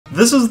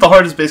This is the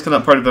hardest bass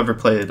clarinet part I've ever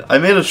played. I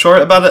made a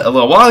short about it a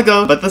little while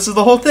ago, but this is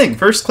the whole thing.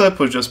 First clip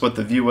was just what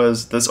the view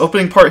was. This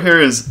opening part here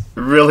is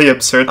really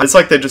absurd. It's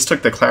like they just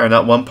took the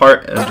clarinet one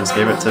part and just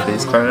gave it to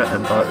bass clarinet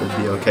and thought it'd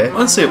be okay.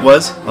 Honestly, it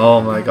was.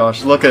 Oh my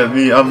gosh, look at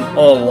me. I'm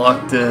all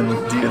locked in,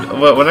 dude.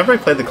 Whenever I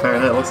play the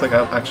clarinet, it looks like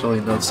I have actually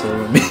no soul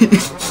in me.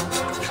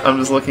 I'm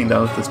just looking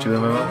down with this tube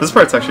in my mouth. This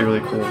part's actually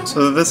really cool.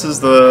 So this is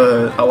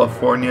the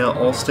California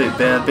All-State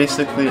Band.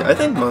 Basically, I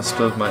think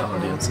most of my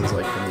audience is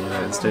like from the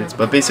United States,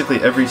 but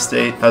basically every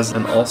state has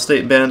an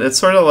All-State Band. It's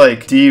sort of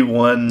like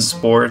D1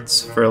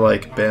 sports for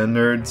like band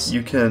nerds.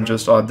 You can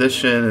just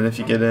audition, and if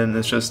you get in,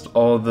 it's just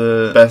all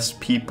the best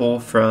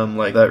people from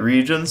like that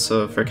region.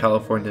 So for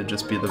California,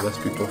 just be the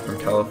best people from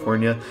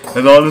California.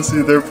 And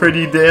honestly, they're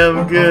pretty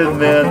damn good,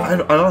 man.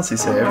 I honestly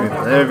say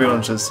everyone.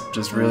 Everyone's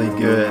just really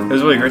good. It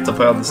was really great to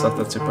play all the stuff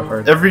that's super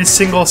hard. Every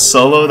single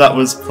solo that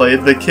was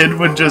played, the kid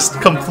would just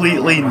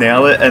completely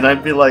nail it, and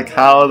I'd be like,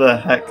 how the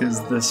heck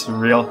is this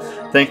real?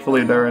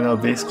 Thankfully, there were no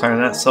bass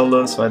clarinet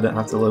solos, so I didn't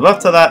have to live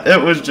up to that.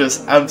 It was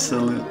just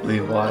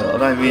absolutely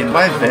wild. I mean,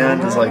 my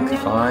band is like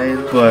fine,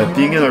 but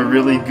being in a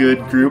really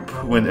good group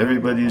when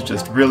everybody's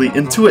just really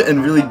into it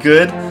and really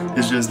good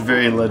is just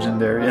very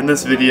legendary. And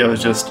this video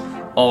is just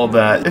all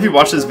that. If you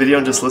watch this video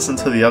and just listen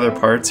to the other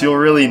parts, you'll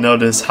really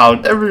notice how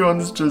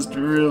everyone's just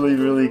really,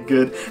 really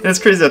good. And it's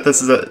crazy that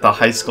this is at the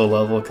high school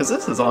level, because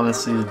this is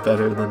honestly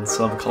better than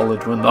some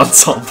college wind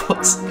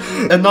ensembles.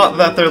 And not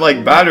that they're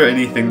like bad or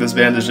anything, this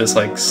band is just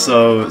like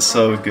so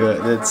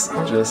good. It's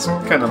just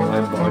kind of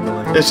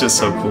mind-boggling. It's just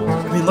so cool.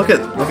 I mean, look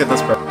at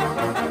this part.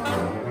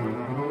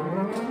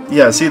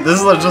 Yeah, see, this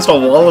is just a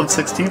wall of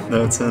 16th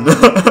notes, and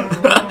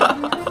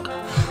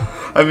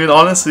I mean,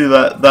 honestly,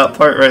 that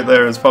part right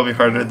there is probably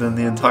harder than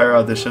the entire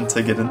audition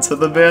to get into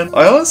the band.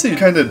 I honestly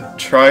kind of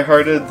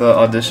try-harded the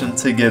audition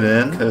to get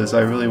in because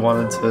I really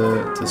wanted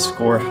to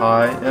score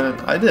high, and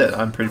I did.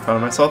 I'm pretty proud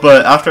of myself.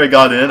 But after I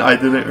got in, I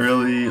didn't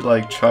really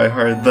like try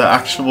hard the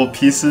actual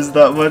pieces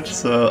that much,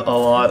 so a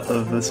lot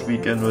of this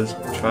weekend was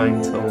trying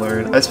to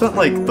learn. I spent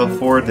like the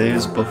 4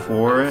 days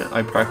before,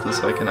 I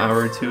practiced like an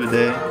hour or two a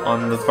day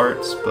on the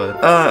parts,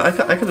 but I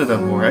could have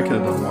done more.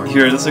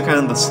 Here, this is kind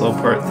of the slow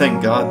part.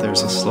 Thank God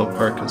there's a slow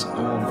part, because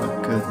oh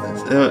my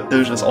goodness, it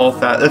was just all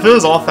fast. If it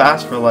was all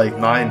fast for like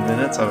 9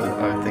 minutes, I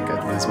would think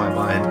I'd lose my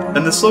mind.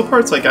 And the slow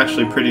part's like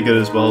actually pretty good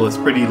as well. It's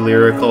pretty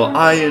lyrical.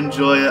 I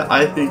enjoy it.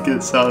 I think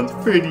it sounds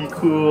pretty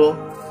cool.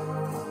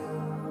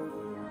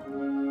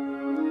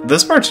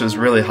 This part's just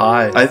really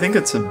high. I think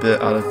it's a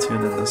bit out of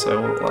tune in this, I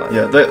won't lie.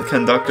 Yeah, the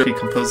conductor, he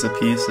composed the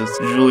piece, is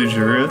Julie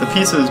Giroux. The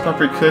piece is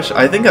Paprikash.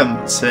 I think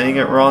I'm saying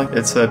it wrong.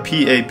 It's a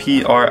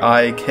Paprikash.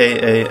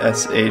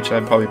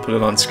 I'd probably put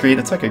it on screen.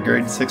 It's like a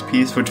grade 6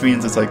 piece, which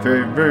means it's like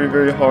very, very,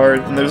 very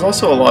hard. And there's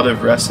also a lot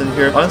of rest in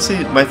here.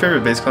 Honestly, my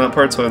favorite bass clarinet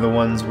parts are the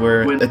ones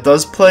where when it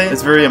does play,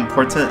 it's very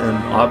important and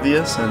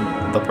obvious,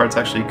 and the part's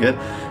actually good.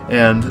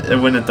 And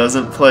when it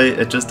doesn't play,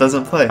 it just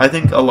doesn't play. I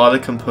think a lot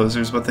of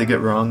composers, what they get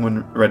wrong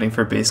when writing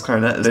for bass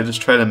clarinet is they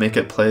just try to make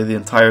it play the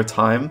entire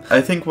time. I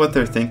think what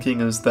they're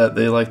thinking is that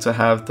they like to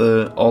have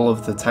all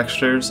of the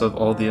textures of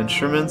all the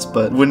instruments,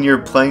 but when you're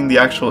playing the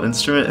actual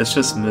instrument, it's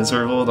just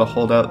miserable to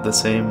hold out the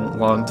same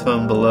long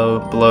tone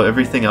below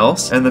everything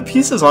else. And the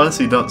pieces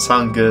honestly don't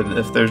sound good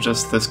if there's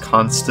just this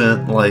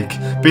constant, like,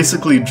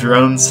 basically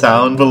drone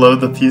sound below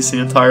the piece the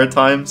entire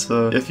time.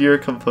 So if you're a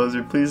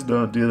composer, please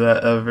don't do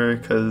that ever,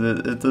 because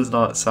it does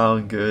not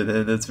sound good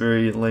and it's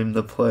very lame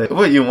to play.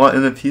 What you want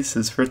in a piece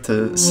is for it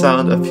to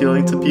sound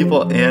appealing to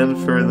people and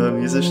for the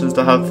musicians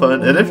to have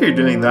fun. And if you're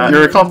doing that,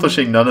 you're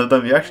accomplishing none of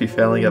them. You're actually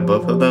failing at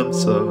both of them.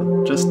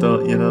 So just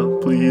don't, you know,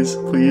 please,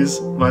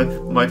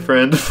 my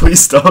friend,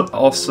 please don't.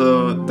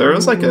 Also, there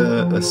was like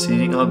a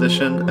seating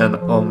audition, and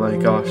oh my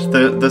gosh,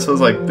 this was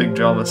like big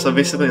drama. So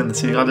basically in the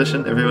seating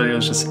audition, everybody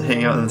was just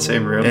hanging out in the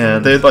same room,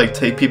 and they'd like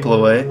take people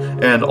away,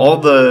 and all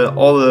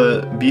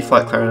the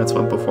B-flat clarinets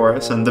went before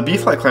us, and the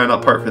B-flat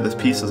clarinet part for this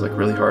piece is like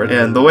really hard.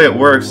 And the way it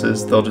works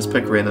is they'll just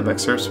pick random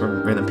excerpts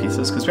from random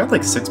pieces, because we had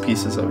like 6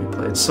 pieces that we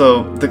played.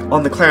 So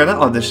on the clarinet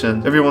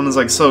audition, everyone was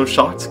like so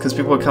shocked because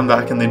people would come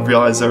back and they'd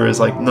realize there was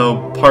like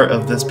no part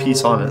of this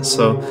piece on it.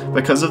 So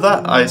because of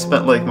that, I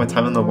spent like my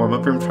time in the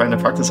warm-up room trying to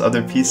practice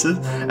other pieces,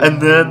 and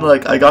then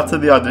like I got to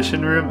the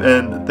audition room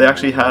and they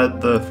actually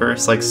had the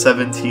first like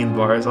 17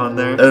 bars on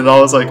there, and I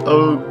was like,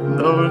 oh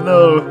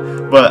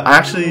no, but I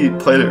actually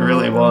played it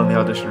really well in the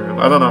audition room.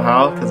 I don't know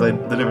how, because I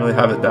didn't really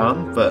have it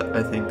down, but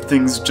I think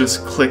things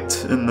just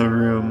clicked in the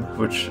room,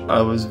 which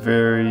I was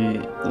very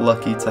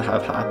lucky to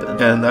have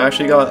happen. And I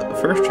actually got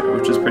first chair,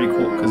 which is pretty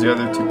cool, because the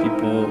other 2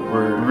 people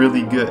were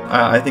really good.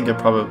 I think it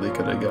probably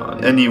could have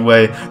gone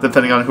anyway,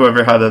 depending on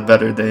whoever had a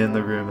better day in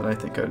the room, and I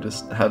think I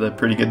just had a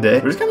pretty good day.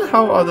 Which is kind of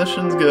how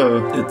auditions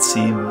go, it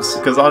seems.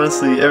 Because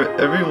honestly,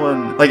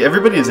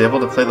 everybody is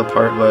able to play the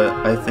part, but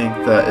I think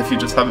that if you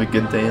just have a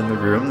good day in the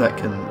room, that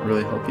can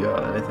really help you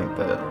out, and I think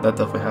that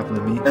definitely happened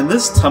to me. And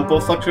this tempo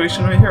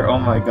fluctuation right here, oh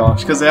my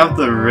gosh, because they have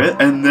the writ,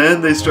 and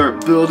then they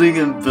start building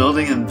and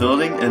building and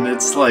building, and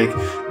it's like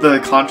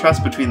the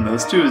contrast between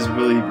those two is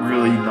really,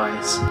 really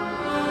nice.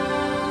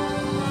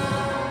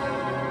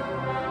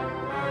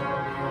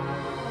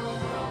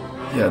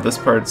 Yeah, this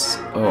part's,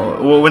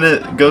 oh, well, when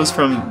it goes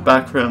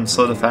back from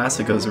slow to fast,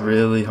 it goes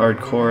really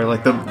hardcore.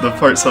 Like, the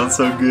part sounds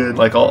so good,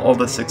 like all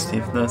the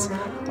 16th notes.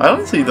 I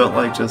honestly don't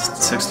like just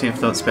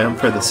 16th note spam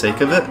for the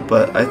sake of it,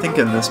 but I think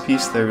in this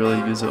piece they really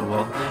use it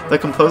well. The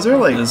composer,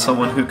 like, is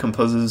someone who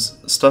composes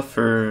stuff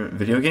for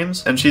video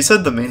games, and she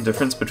said the main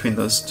difference between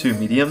those two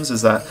mediums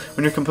is that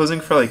when you're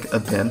composing for, like, a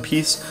band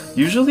piece,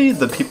 usually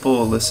the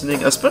people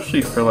listening,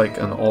 especially for, like,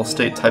 an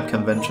all-state type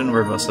convention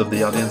where most of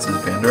the audience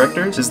is band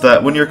directors, is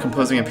that when you're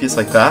composing a piece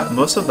like that,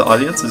 most of the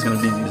audience is going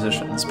to be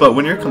musicians. But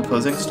when you're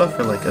composing stuff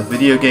for, like, a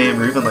video game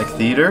or even, like,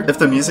 theater, if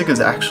the music is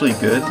actually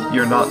good,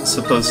 you're not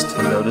supposed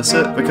to notice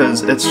it,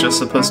 because it's just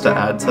supposed to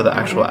add to the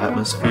actual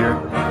atmosphere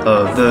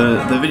of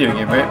the video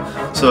game,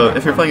 right? So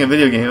if you're playing a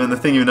video game and the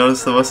thing you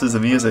notice the most is the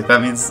music,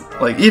 that means,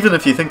 like, even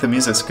if you think the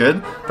music's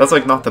good, that's,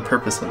 like, not the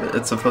purpose of it.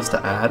 It's supposed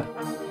to add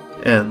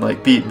and,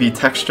 like, be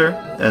texture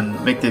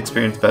and make the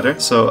experience better.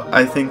 So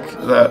I think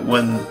that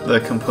when the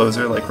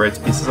composer, like, writes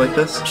pieces like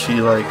this, she,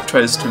 like,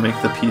 tries to make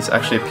the piece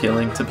actually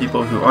appealing to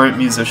people who aren't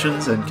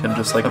musicians and can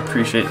just, like,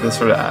 appreciate the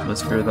sort of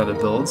atmosphere that it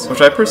builds,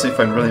 which I personally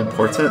find really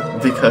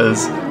important,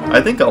 because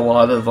I think a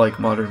lot of, like,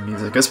 modern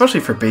music,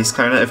 especially for bass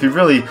clarinet, if you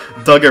really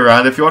dug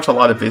around, if you watch a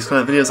lot of bass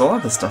clarinet videos, a lot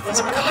of the stuff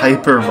is, like,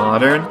 hyper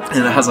modern,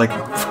 and it has, like,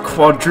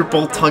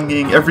 quadruple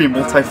tonguing, every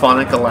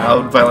multiphonic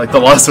allowed by, like, the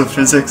laws of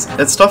physics.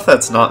 It's stuff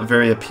that's not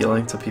very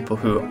appealing to people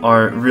who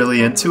aren't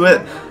really into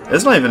it.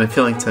 It's not even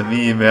appealing to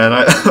me, man.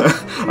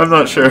 I'm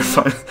not sure if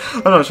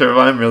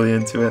I'm really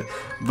into it,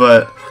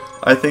 but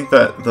I think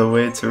that the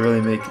way to really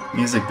make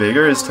music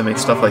bigger is to make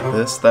stuff like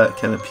this that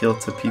can appeal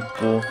to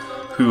people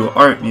who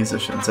aren't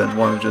musicians and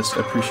want to just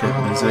appreciate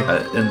music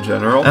in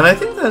general. And I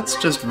think that's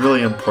just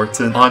really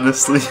important,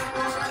 honestly.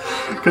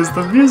 Because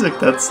the music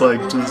that's, like,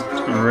 just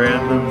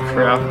random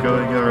crap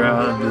going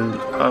around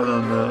is, I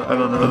don't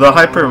know. The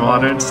hyper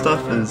modern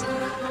stuff is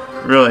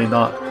really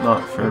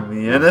not for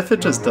me, and if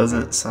it just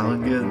doesn't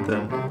sound good,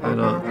 then I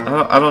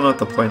don't know what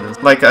the point is.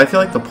 Like, I feel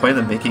like the point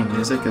of making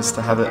music is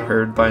to have it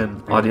heard by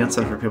an audience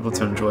and for people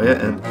to enjoy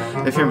it,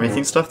 and if you're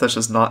making stuff that's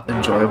just not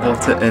enjoyable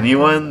to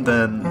anyone,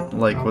 then,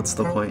 like, what's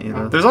the point, you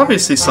know? There's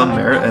obviously some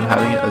merit in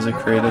having it as a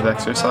creative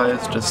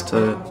exercise just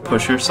to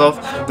push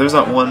yourself. There's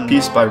that one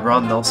piece by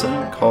Ron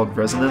Nelson called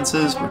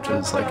Resonances, which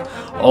is, like,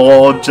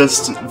 all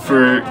just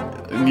for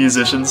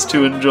musicians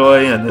to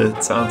enjoy, and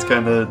it sounds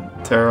kind of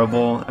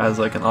terrible as,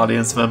 like, an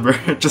audience member.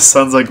 It just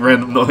sounds like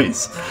random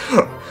noise.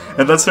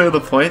 And that's sort of the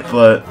point,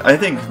 but I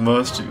think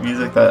most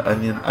music that,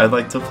 I'd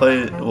like to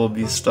play will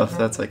be stuff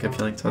that's, like,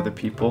 appealing to other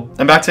people.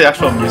 And back to the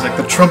actual music,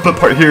 the trumpet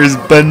part here is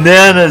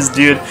bananas,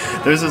 dude!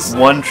 There's this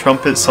one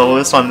trumpet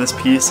soloist on this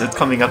piece, it's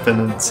coming up in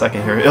a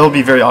second here, it'll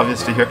be very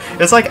obvious to hear.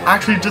 It's, like,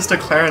 actually just a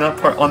clarinet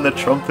part on the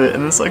trumpet,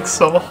 and it's, like,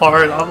 so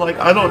hard. I'm like,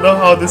 I don't know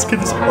how this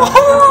kid is...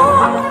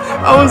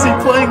 How is he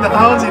playing that?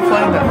 How is he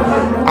playing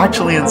that?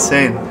 Actually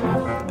insane.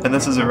 And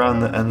this is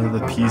around the end of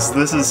the piece.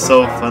 This is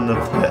so fun to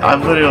play.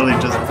 I'm literally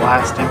just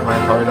blasting my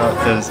heart out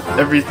because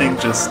everything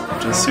just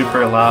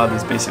super loud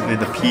is basically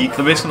the peak.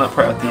 The bass clarinet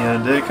part at the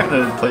end, it kind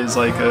of plays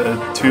like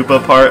a tuba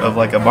part of,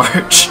 like, a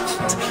march.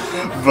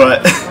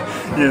 But,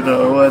 you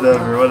know,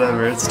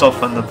 whatever. It's still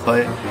fun to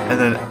play. And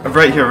then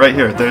right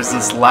here, there's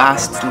this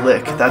last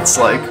lick that's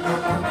like,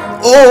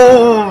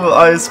 oh,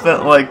 I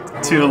spent,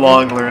 like, too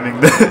long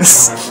learning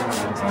this.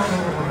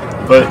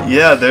 But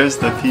yeah, there's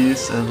the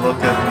piece, and look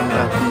at me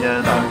at the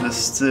end. I'm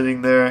just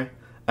sitting there,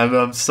 and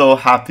I'm so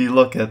happy.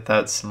 Look at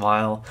that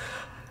smile.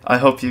 I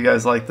hope you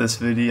guys like this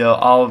video.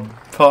 I'll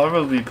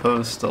probably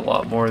post a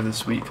lot more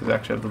this week, because I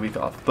actually have the week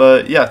off.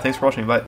 But yeah, thanks for watching. Bye.